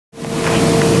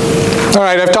All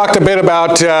right, I've talked a bit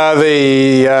about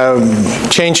the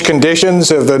changed conditions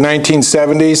of the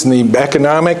 1970s and the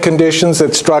economic conditions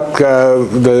that struck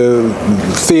the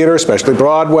theater, especially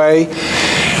Broadway,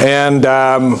 and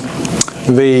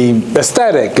the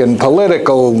aesthetic and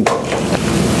political,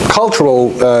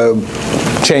 cultural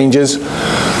changes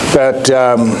that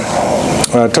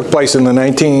took place in the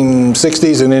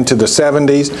 1960s and into the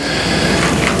 70s.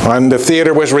 And the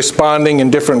theater was responding in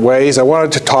different ways. I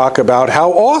wanted to talk about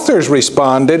how authors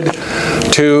responded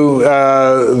to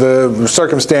the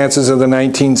circumstances of the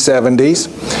 1970s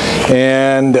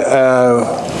and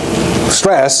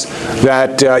stress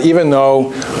that even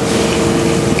though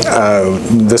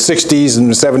the 60s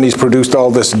and 70s produced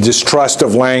all this distrust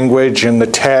of language and the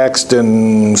text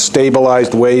and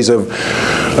stabilized ways of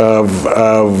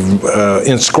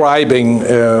inscribing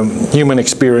human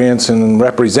experience and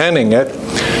representing it,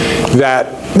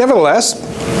 that nevertheless,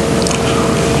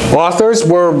 authors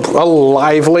were a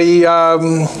lively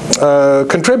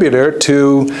contributor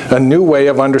to a new way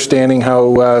of understanding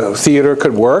how theater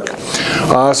could work.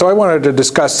 So I wanted to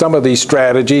discuss some of these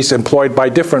strategies employed by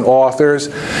different authors.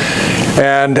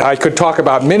 And I could talk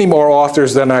about many more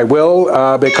authors than I will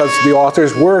because the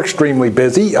authors were extremely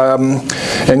busy.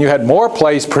 And you had more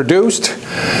plays produced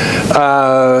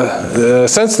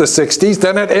since the 60s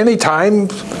than at any time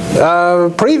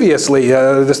previously.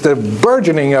 Just the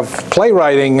burgeoning of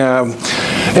playwriting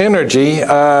energy.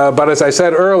 But as I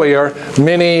said earlier,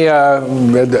 many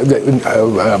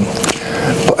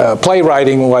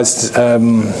playwriting was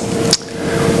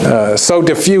so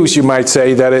diffuse, you might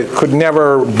say, that it could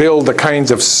never build the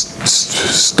kinds of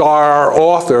star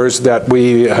authors that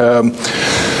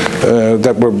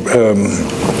that were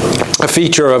a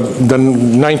feature of the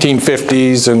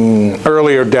 1950s and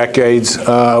earlier decades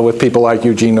with people like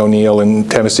Eugene O'Neill and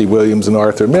Tennessee Williams and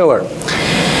Arthur Miller.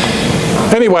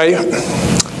 Anyway,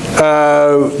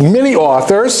 many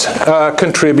authors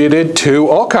contributed to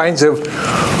all kinds of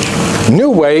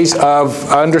new ways of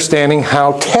understanding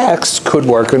how text could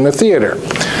work in the theater.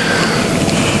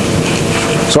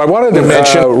 So I wanted to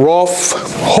mention Rolf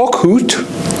Hochhuth,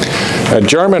 a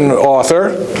German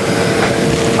author,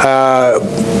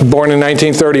 born in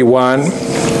 1931.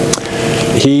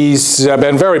 He's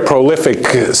been very prolific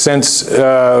since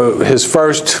his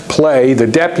first play, The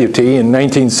Deputy, in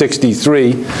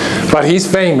 1963, but he's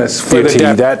famous for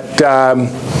that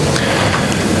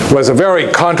was a very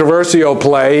controversial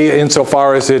play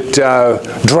insofar as it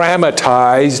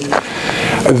dramatized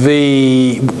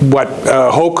what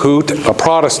Hochhuth, a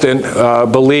Protestant,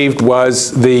 believed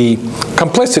was the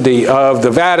complicity of the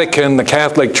Vatican, the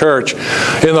Catholic Church,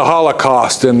 in the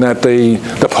Holocaust, and that the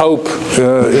Pope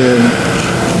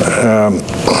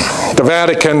the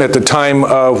Vatican at the time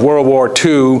of World War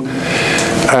II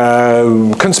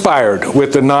conspired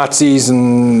with the Nazis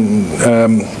and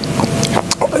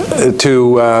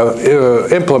to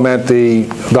implement the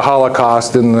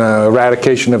Holocaust and the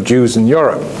eradication of Jews in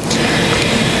Europe.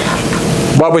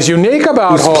 What was unique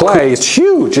about this play, it's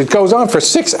huge. It goes on for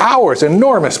 6 hours,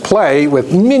 enormous play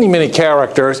with many, many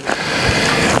characters,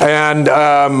 and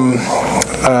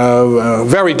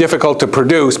very difficult to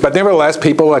produce, but nevertheless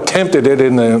people attempted it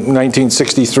in the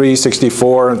 1963,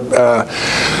 64,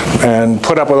 and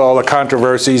put up with all the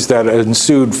controversies that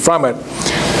ensued from it.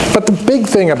 But the big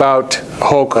thing about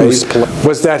Hochhuth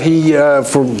was that he,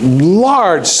 for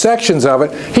large sections of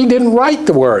it, he didn't write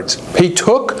the words. He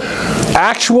took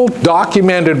actual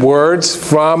documented words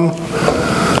from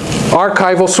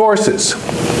archival sources.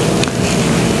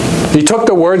 He took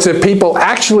the words that people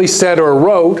actually said or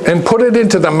wrote and put it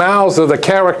into the mouths of the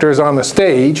characters on the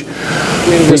stage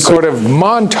in this sort of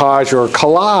montage or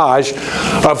collage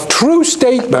of true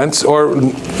statements, or,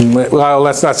 well,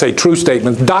 let's not say true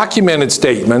statements, documented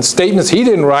statements, statements he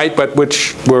didn't write but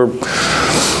which were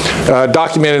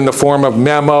documented in the form of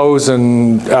memos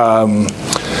and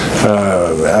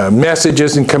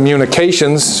messages and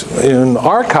communications in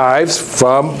archives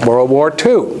from World War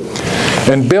II.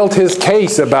 And built his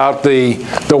case about the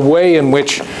way in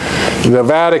which the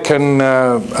Vatican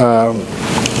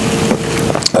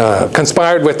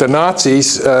conspired with the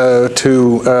Nazis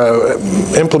to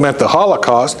implement the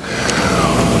Holocaust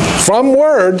from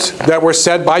words that were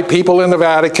said by people in the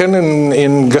Vatican and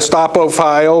in Gestapo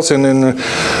files and in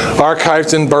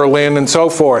archives in Berlin and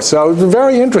so forth. So it's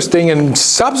very interesting, and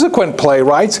subsequent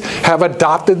playwrights have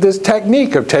adopted this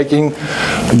technique of taking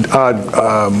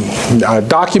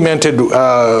documented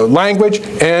language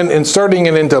and inserting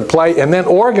it into a play and then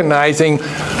organizing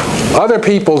other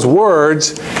people's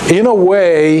words in a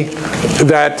way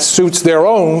that suits their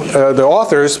own, the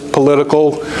author's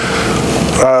political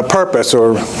purpose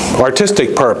or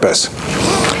artistic purpose.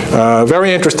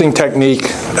 Very interesting technique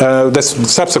that's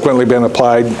subsequently been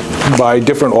applied by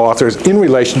different authors in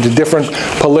relation to different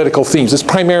political themes. It's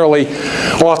primarily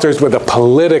authors with a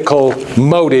political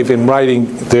motive in writing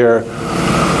their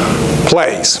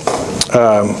plays.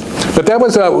 But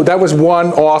that was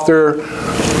one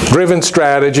author-driven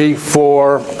strategy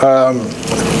for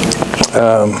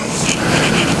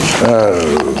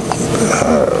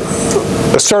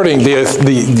asserting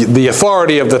the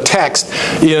authority of the text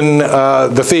in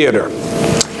the theater.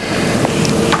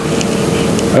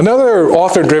 Another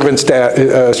author-driven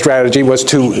strategy was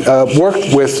to work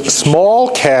with small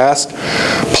cast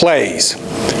plays.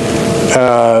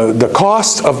 The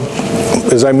cost of,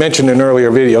 as I mentioned in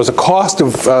earlier videos, the cost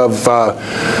of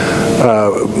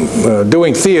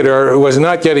doing theater was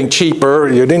not getting cheaper.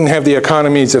 You didn't have the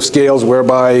economies of scales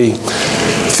whereby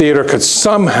theater could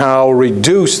somehow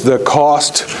reduce the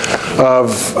cost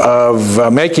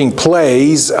of making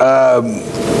plays,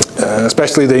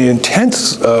 especially the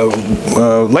intense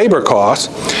labor costs.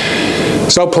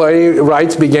 So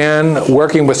playwrights began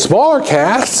working with smaller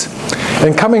casts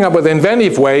and coming up with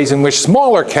inventive ways in which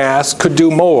smaller casts could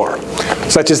do more,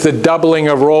 such as the doubling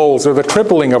of roles or the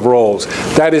tripling of roles.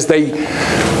 That is, they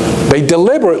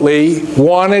deliberately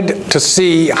wanted to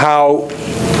see how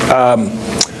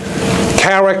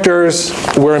characters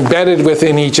were embedded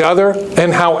within each other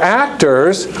and how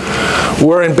actors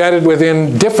were embedded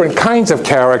within different kinds of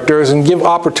characters and give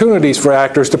opportunities for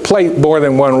actors to play more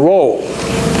than one role.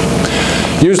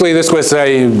 Usually this was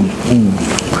an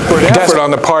effort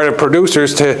on the part of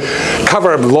producers to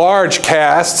cover large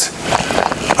casts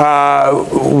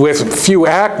with few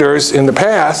actors in the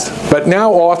past, but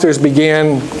now authors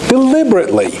began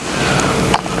deliberately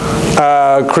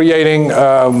creating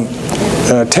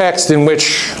text in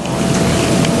which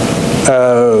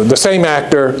the same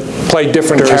actor played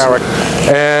different characters,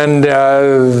 and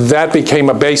that became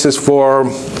a basis for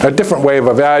a different way of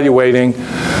evaluating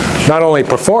not only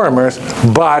performers,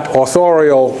 but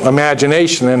authorial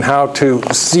imagination and how to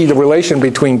see the relation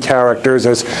between characters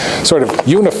as sort of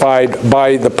unified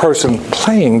by the person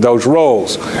playing those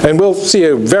roles. And we'll see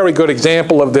a very good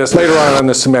example of this later on in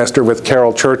the semester with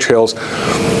Carol Churchill's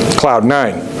Cloud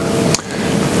 9.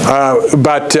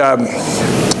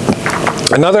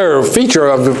 Another feature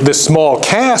of this small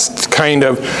cast kind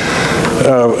of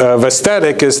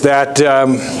aesthetic is that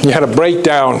you had a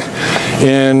breakdown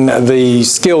in the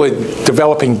skill at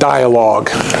developing dialogue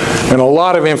and a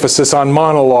lot of emphasis on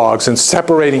monologues and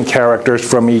separating characters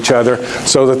from each other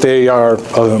so that they are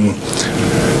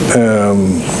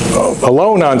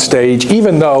alone on stage,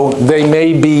 even though they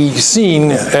may be seen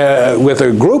with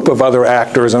a group of other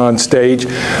actors on stage,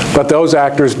 but those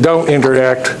actors don't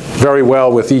interact very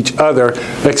well with each other,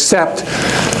 except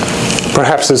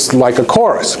perhaps it's like a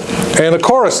chorus. And the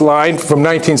chorus line from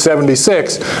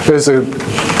 1976 is a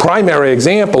primary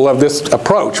example of this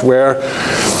approach, where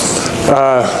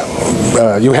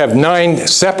you have 9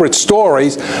 separate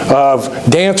stories of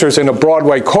dancers in a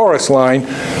Broadway chorus line.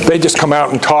 They just come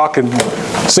out and talk and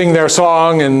sing their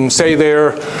song and say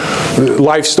their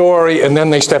life story, and then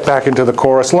they step back into the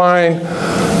chorus line.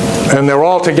 And they're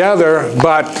all together,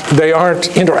 but they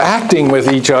aren't interacting with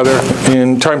each other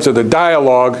in terms of the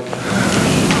dialogue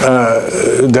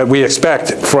that we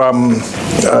expect from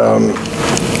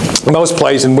most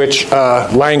plays in which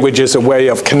language is a way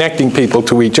of connecting people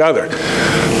to each other.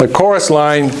 The chorus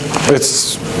line,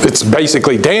 it's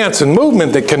basically dance and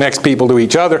movement that connects people to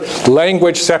each other.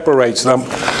 Language separates them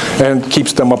and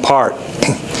keeps them apart.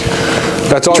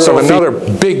 That's also another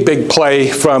big play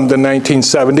from the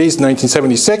 1970s,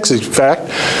 1976 in fact,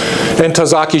 and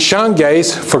Tazaki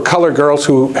Shange's For Color Girls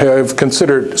Who Have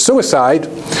Considered Suicide.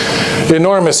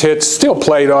 Enormous hit, still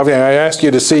played off. I asked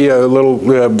you to see a little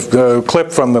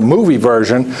clip from the movie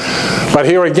version, but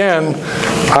here again,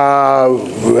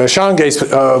 Shange's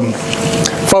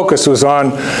focus was on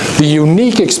the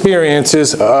unique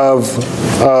experiences of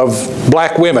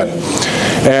black women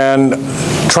and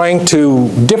trying to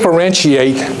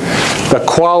differentiate the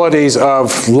qualities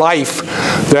of life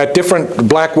that different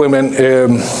black women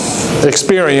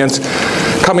experience,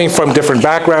 coming from different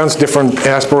backgrounds, different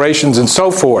aspirations, and so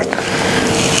forth.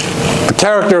 The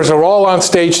characters are all on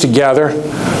stage together,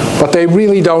 but they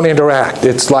really don't interact.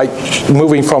 It's like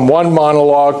moving from one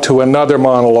monologue to another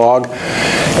monologue,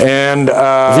 and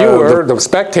the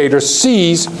spectator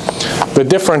sees the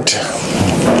different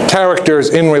characters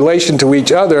in relation to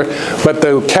each other, but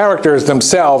the characters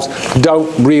themselves don't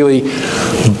really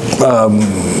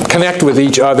connect with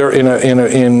each other in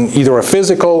either a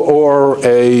physical or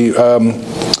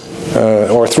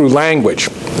through language.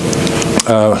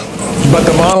 But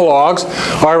the monologues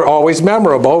are always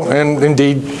memorable, and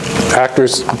indeed,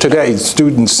 actors today,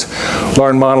 students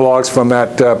learn monologues from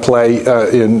that play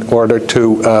in order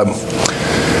to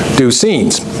do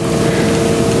scenes.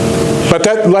 But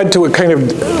that led to a kind of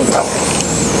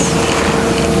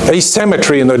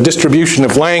asymmetry in the distribution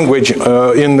of language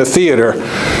in the theater,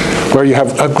 where you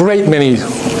have a great many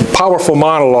powerful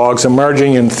monologues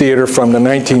emerging in theater from the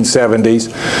 1970s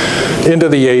into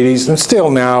the 80s, and still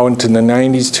now into the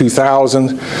 90s,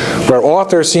 2000s, where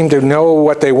authors seem to know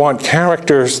what they want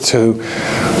characters to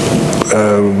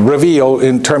reveal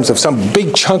in terms of some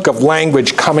big chunk of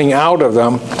language coming out of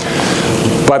them.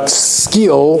 But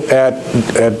skill at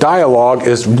dialogue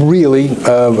is really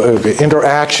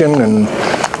interaction and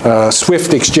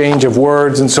swift exchange of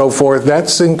words and so forth.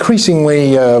 That's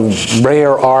increasingly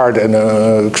rare art and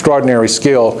extraordinary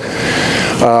skill.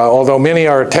 Although many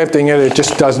are attempting it, it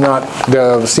just does not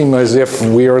seem as if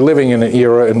we are living in an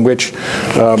era in which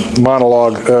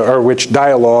which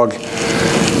dialogue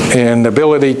and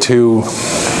ability to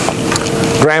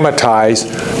dramatize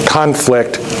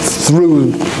conflict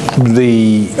through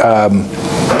the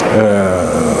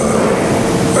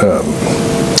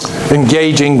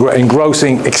engaging,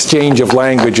 engrossing exchange of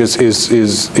languages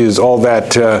is all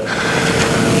that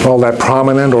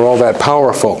prominent or all that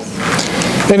powerful.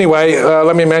 Anyway,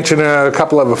 let me mention a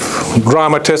couple of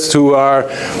dramatists who are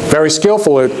very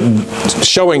skillful at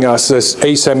showing us this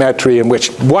asymmetry in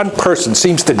which one person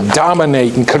seems to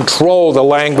dominate and control the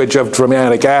language of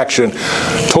dramatic action.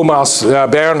 Thomas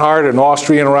Bernhard, an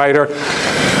Austrian writer,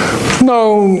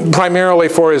 known primarily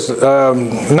for his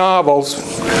novels,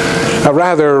 a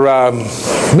rather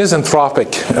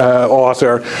misanthropic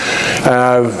author,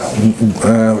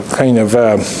 kind of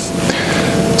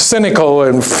cynical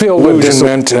and filled with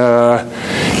dissent,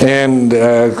 and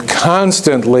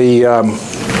constantly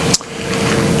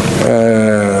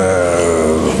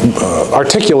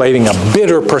articulating a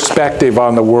bitter perspective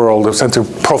on the world, a sense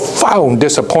of profound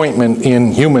disappointment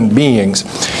in human beings.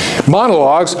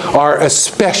 Monologues are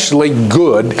especially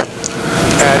good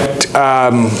at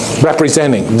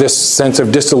representing this sense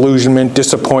of disillusionment,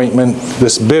 disappointment,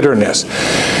 this bitterness.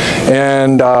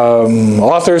 And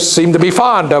authors seem to be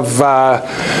fond of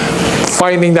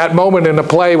finding that moment in a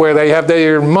play where they have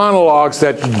their monologues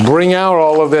that bring out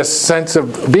all of this sense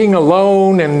of being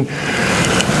alone and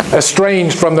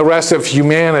estranged from the rest of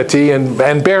humanity.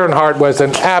 And Bernhard was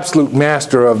an absolute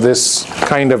master of this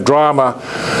kind of drama,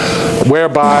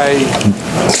 whereby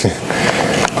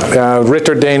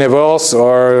Ritter Dane Vos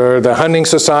or The Hunting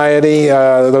Society,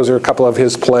 those are a couple of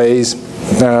his plays.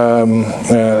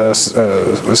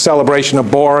 Celebration of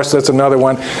Boris, that's another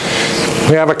one.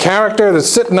 We have a character that's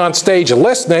sitting on stage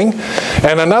listening,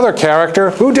 and another character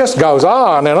who just goes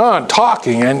on and on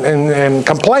talking and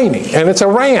complaining, and it's a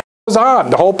rant. It goes on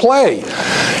the whole play.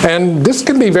 And this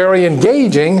can be very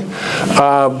engaging,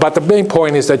 but the main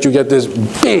point is that you get this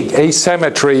big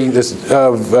asymmetry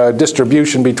of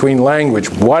distribution between language.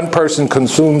 One person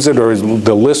consumes it, or is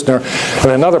the listener,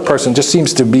 and another person just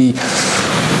seems to be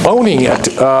owning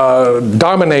it,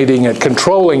 dominating it,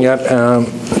 controlling it,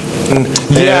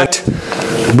 yet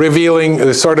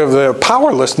revealing sort of the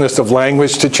powerlessness of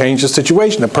language to change the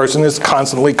situation. The person is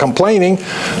constantly complaining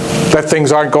that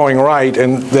things aren't going right,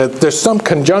 and that there's some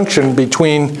conjunction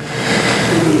between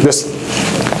this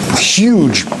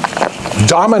huge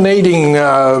dominating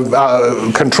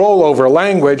control over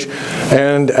language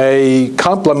and a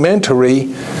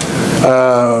complementary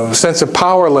sense of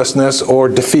powerlessness or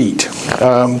defeat.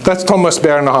 That's Thomas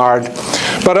Bernhard.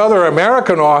 But other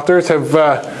American authors have,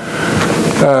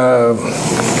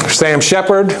 Sam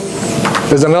Shepard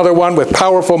is another one with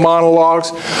powerful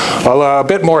monologues, a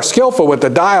bit more skillful with the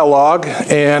dialogue,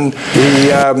 and he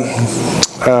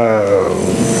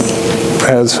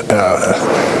has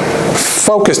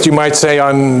focused, you might say,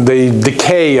 on the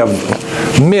decay of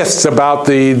myths about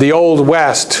the Old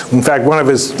West. In fact, one of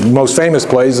his most famous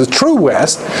plays is True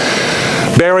West.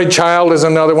 Buried Child is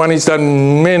another one. He's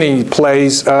done many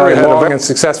plays. He had a long and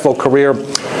successful career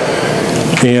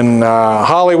in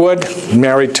Hollywood,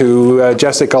 married to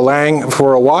Jessica Lange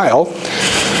for a while.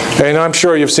 And I'm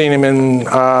sure you've seen him in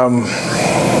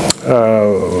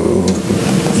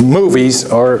movies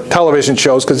or television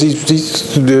shows, because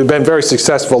he's been very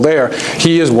successful there.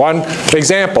 He is one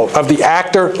example of the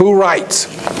actor who writes.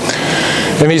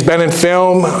 And he's been in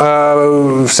film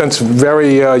since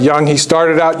very young. He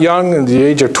started out young. At the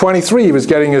age of 23, he was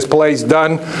getting his plays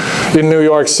done in New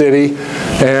York City,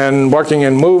 and working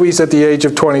in movies at the age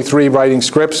of 23, writing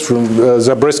scripts from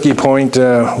Zabriskie Point,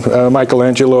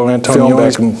 Michelangelo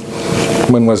Antonioni.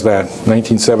 When was that?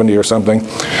 1970 or something.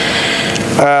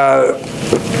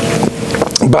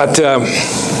 But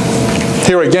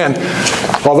here again,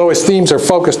 although his themes are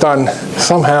focused on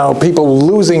somehow people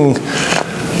losing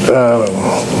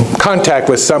contact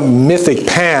with some mythic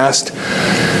past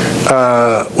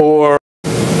or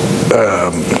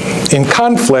in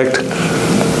conflict,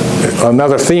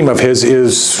 another theme of his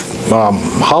is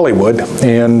Hollywood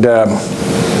and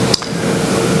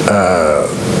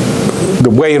the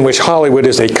way in which Hollywood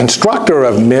is a constructor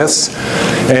of myths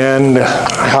and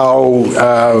how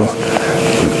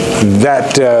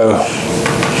that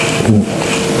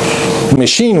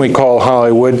machine we call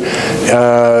Hollywood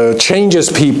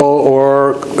changes people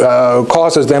or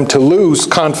causes them to lose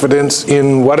confidence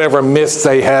in whatever myths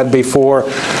they had before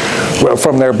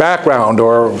from their background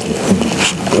or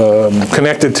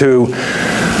connected to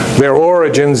their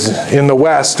origins in the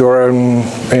West or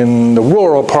in the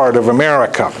rural part of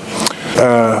America.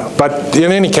 But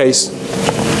in any case,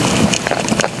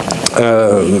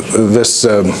 this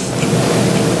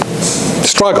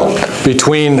struggle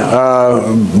between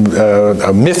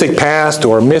a mythic past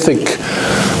or mythic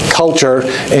culture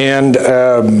and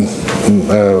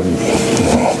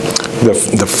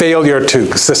the failure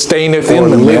to sustain it or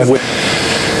live with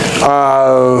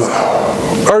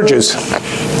urges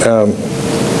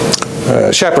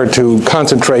Shepard to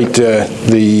concentrate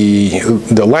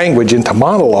the language into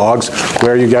monologues,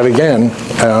 where you get again,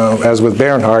 as with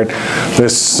Bernhard,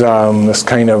 this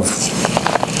kind of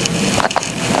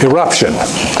eruption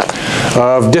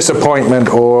of disappointment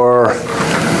or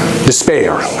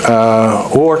despair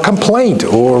or complaint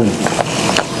or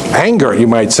anger, you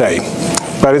might say.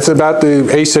 But it's about the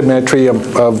asymmetry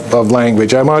of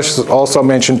language. I must also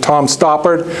mention Tom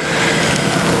Stoppard,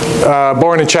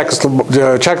 born in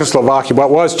Czechoslovakia, what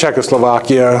was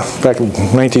Czechoslovakia back in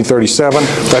 1937,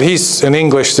 but he's an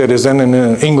English citizen and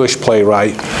an English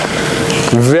playwright.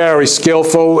 Very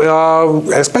skillful. He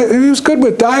was good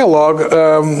with dialogue,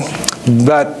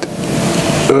 but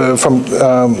from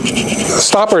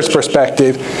Stoppard's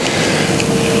perspective,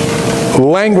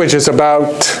 language is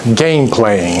about game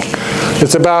playing.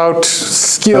 It's about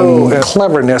skill and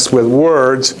cleverness with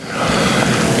words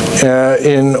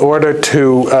in order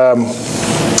to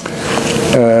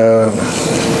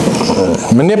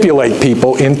manipulate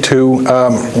people into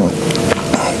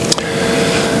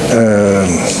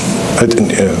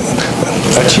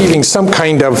achieving some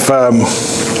kind of,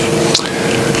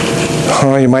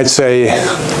 you might say,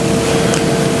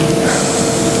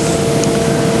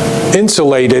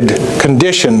 insulated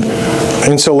condition,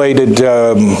 insulated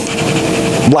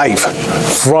life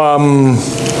from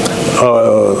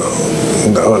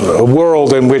a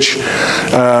world in which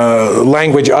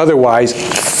language otherwise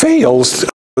fails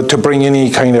to bring any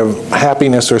kind of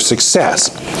happiness or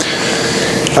success.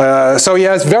 So he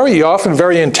has very often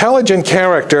very intelligent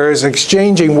characters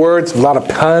exchanging words, a lot of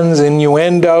puns,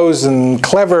 innuendos, and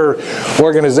clever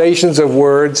organizations of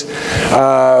words,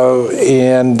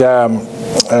 and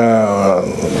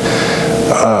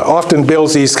often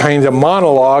builds these kinds of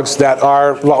monologues that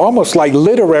are almost like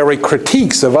literary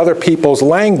critiques of other people's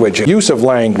language, use of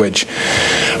language.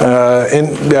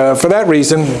 For that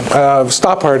reason,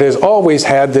 Stoppard has always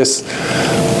had this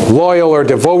loyal or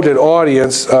devoted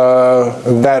audience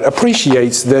that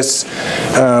appreciates this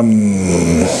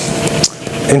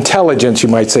intelligence, you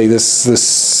might say,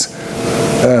 this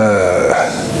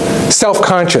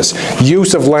self-conscious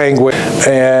use of language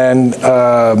and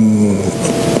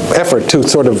effort to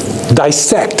sort of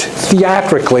dissect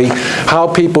theatrically how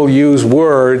people use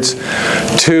words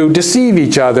to deceive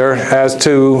each other as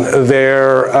to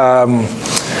their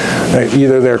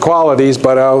either their qualities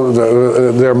but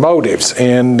their motives.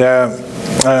 And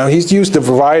he's used a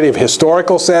variety of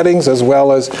historical settings as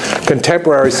well as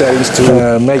contemporary settings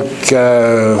to make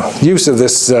use of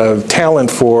this talent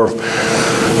for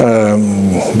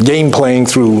game playing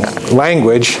through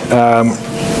language.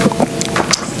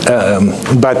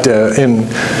 But in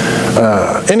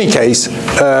any case,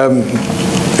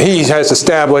 he has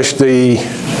established the,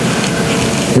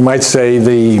 you might say,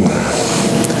 the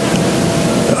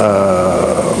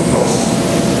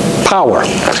power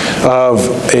of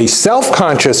a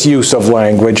self-conscious use of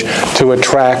language to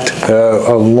attract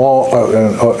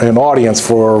an audience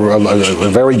for a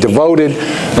very devoted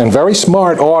and very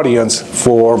smart audience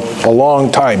for a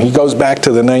long time. He goes back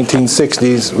to the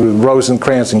 1960s with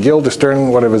Rosencrantz and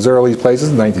Guildenstern, one of his early places,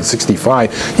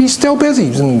 1965. He's still busy.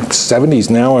 He's in the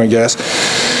 70s now, I guess,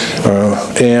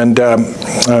 and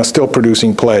still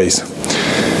producing plays.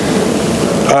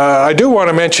 I do want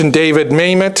to mention David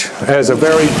Mamet as a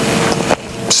very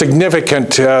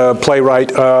significant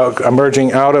playwright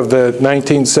emerging out of the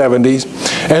 1970s,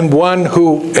 and one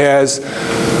who has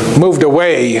moved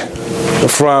away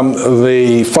from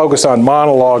the focus on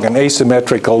monologue and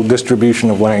asymmetrical distribution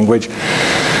of language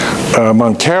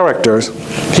among characters.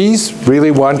 He's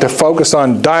really one to focus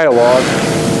on dialogue,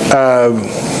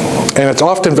 and it's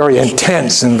often very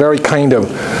intense and very kind of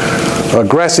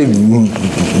aggressive.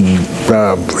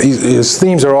 His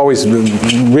themes are always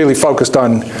really focused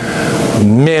on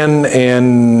men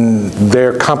and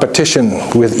their competition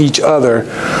with each other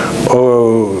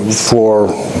for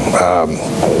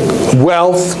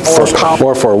wealth, for power,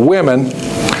 or for women.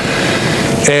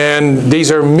 And these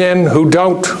are men who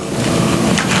don't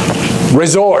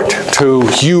resort to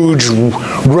huge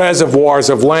reservoirs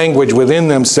of language within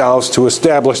themselves to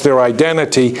establish their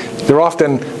identity. They're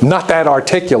often not that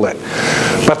articulate,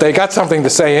 but they got something to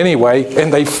say anyway,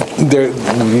 and he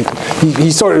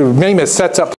sort of, Mamet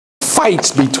sets up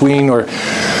fights between, or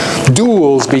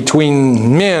duels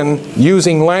between men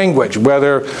using language,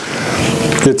 whether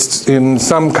it's in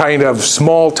some kind of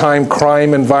small-time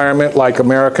crime environment like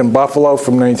American Buffalo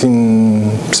from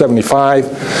 1975,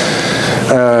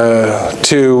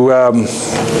 to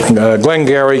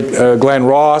Glenn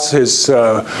Ross, his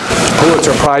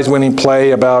Pulitzer Prize-winning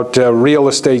play about real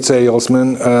estate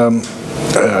salesmen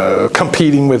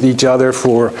competing with each other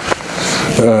for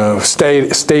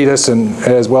status and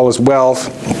as well as wealth.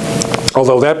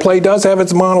 Although that play does have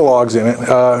its monologues in it.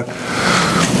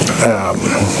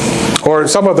 Or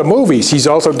some of the movies. He's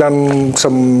also done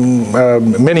some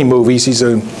mini movies. He's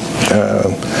a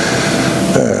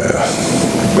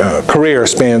career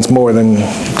spans more than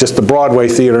just the Broadway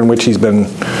theater in which he's been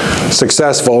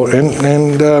successful.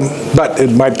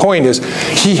 But my point is,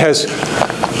 he has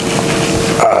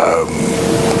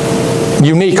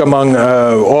unique among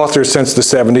authors since the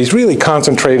 70s, really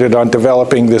concentrated on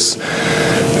developing this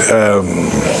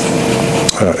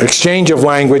exchange of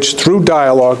language through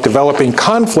dialogue, developing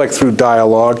conflict through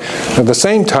dialogue. At the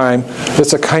same time,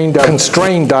 it's a kind of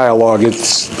constrained dialogue.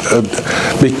 It's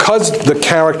because the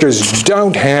characters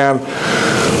don't have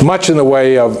much in the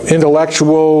way of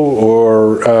intellectual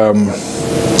or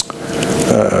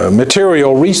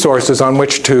material resources on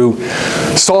which to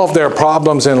solve their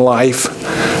problems in life.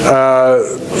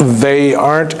 They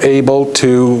aren't able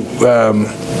to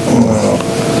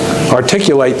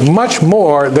articulate much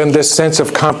more than this sense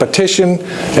of competition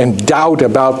and doubt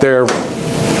about their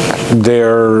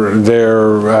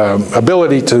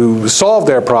ability to solve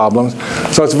their problems.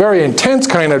 So it's a very intense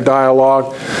kind of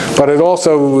dialogue, but it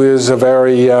also is a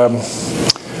very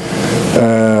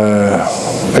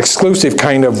exclusive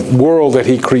kind of world that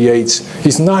he creates.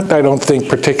 He's not, I don't think,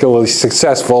 particularly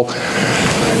successful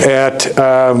at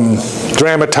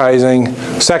dramatizing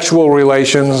sexual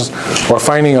relations or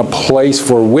finding a place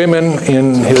for women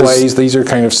in his plays. These are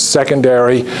kind of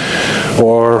secondary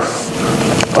or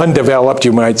undeveloped,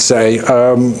 you might say.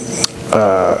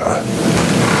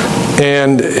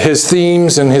 And his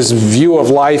themes and his view of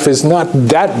life is not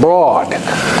that broad.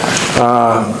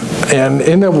 And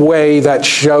in a way that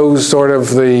shows sort of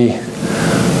the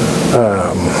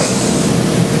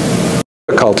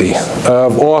difficulty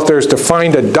of authors to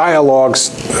find a dialogue,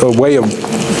 a way of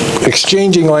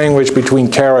exchanging language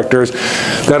between characters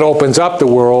that opens up the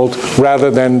world rather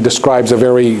than describes a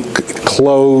very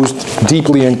closed,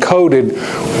 deeply encoded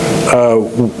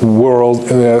world,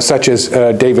 such as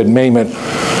David Mamet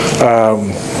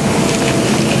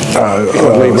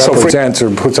so presents or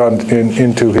puts on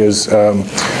into his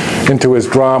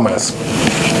dramas.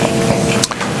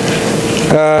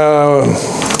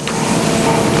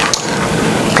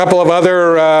 A couple of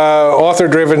other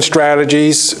author-driven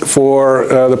strategies for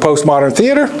the postmodern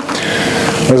theater.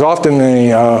 There's often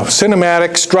the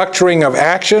cinematic structuring of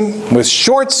action with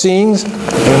short scenes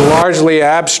in largely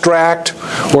abstract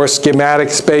or schematic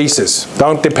spaces.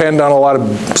 Don't depend on a lot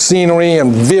of scenery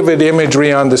and vivid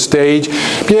imagery on the stage.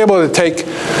 Be able to take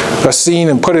a scene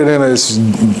and put it in as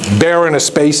barren a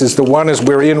space as the one as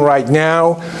we're in right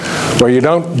now, where you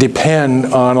don't depend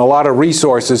on a lot of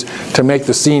resources to make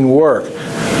the scene work.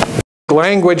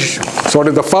 Language, sort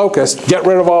of the focus, get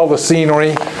rid of all the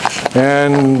scenery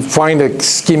and find a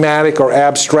schematic or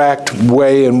abstract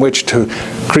way in which to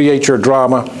create your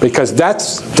drama, because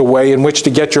that's the way in which to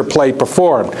get your play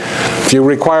performed. If you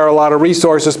require a lot of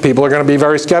resources, people are going to be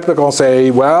very skeptical and say,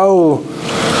 well,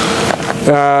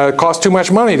 it costs too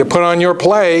much money to put on your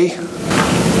play,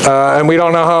 and we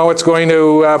don't know how it's going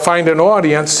to find an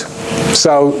audience.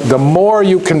 So the more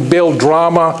you can build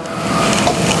drama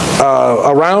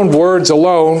around words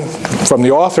alone, from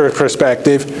the author's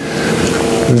perspective,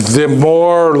 the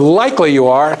more likely you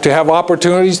are to have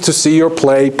opportunities to see your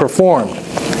play performed.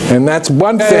 And that's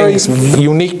one thing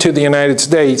unique to the United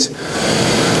States,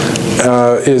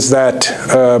 is that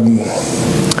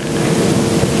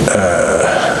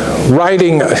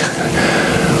writing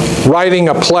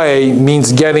a play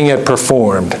means getting it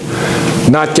performed,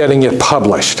 not getting it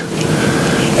published.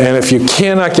 And if you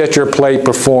cannot get your play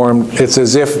performed, it's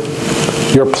as if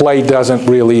your play doesn't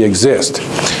really exist.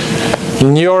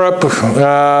 In Europe,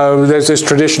 there's this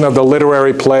tradition of the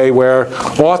literary play where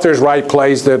authors write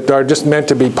plays that are just meant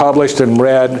to be published and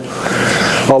read.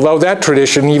 Although that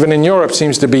tradition, even in Europe,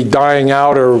 seems to be dying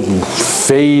out or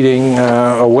fading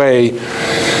away.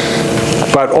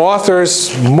 But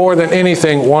authors, more than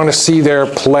anything, want to see their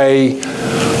play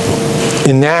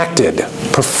enacted,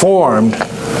 performed,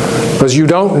 because you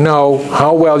don't know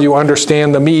how well you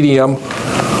understand the medium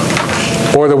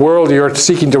or the world you're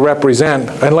seeking to represent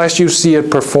unless you see it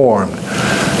performed.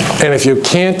 And if you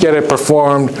can't get it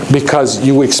performed because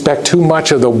you expect too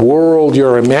much of the world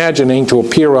you're imagining to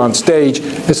appear on stage,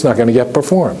 it's not going to get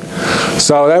performed.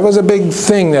 So that was a big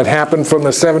thing that happened from the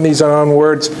 70s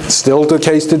onwards, still the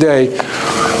case today.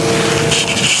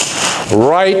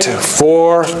 Write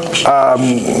for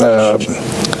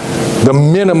the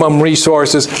minimum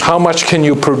resources. How much can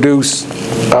you produce?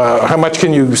 How much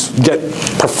can you get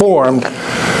performed?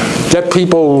 Get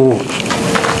people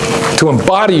to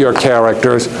embody your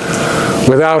characters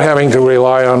without having to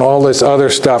rely on all this other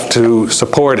stuff to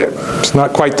support it. It's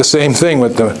not quite the same thing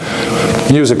with the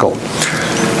musical.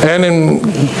 And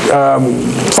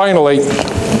finally,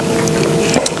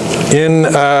 in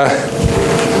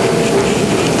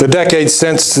the decades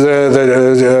since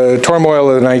the turmoil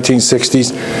of the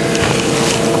 1960s,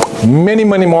 many,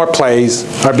 many more plays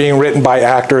are being written by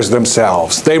actors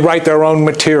themselves. They write their own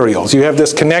materials. You have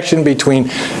this connection between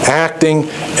acting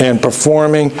and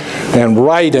performing and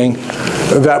writing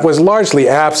that was largely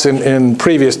absent in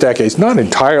previous decades. Not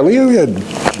entirely. We had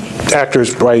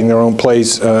actors writing their own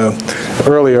plays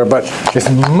earlier, but it's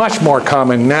much more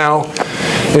common now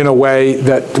in a way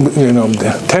that, you know,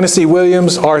 Tennessee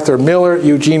Williams, Arthur Miller,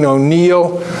 Eugene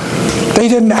O'Neill, they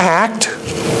didn't act.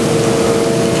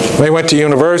 They went to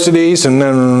universities and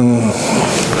then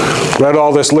read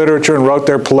all this literature and wrote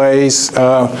their plays,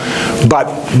 but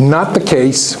not the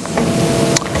case.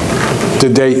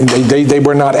 They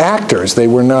were not actors. They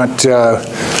were not, you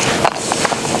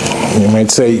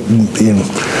might say,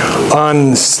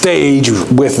 on stage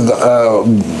with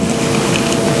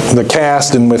the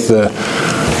cast and with the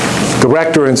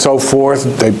director and so forth.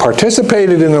 They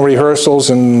participated in the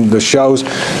rehearsals and the shows,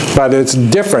 but it's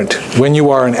different when you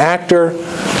are an actor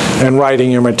and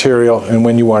writing your material and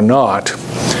when you are not.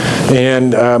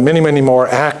 And many, many more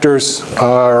actors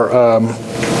are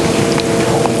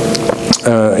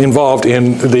involved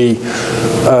in the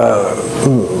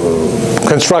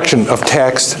construction of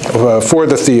text for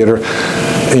the theater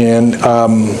and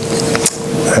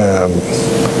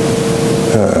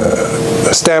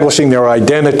establishing their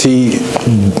identity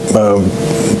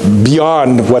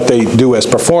beyond what they do as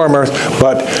performers,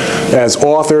 but as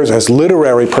authors, as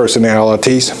literary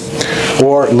personalities,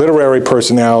 or literary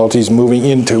personalities moving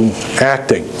into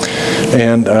acting.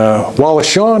 And Wallace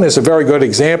Shawn is a very good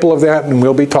example of that, and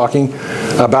we'll be talking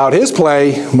about his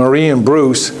play, Marie and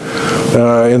Bruce,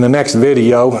 in the next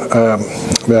video.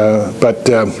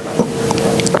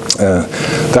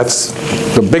 That's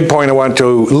the big point I want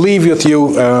to leave with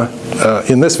you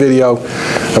in this video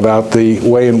about the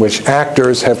way in which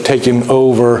actors have taken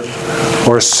over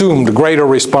or assumed greater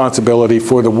responsibility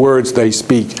for the words they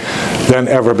speak than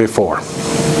ever before.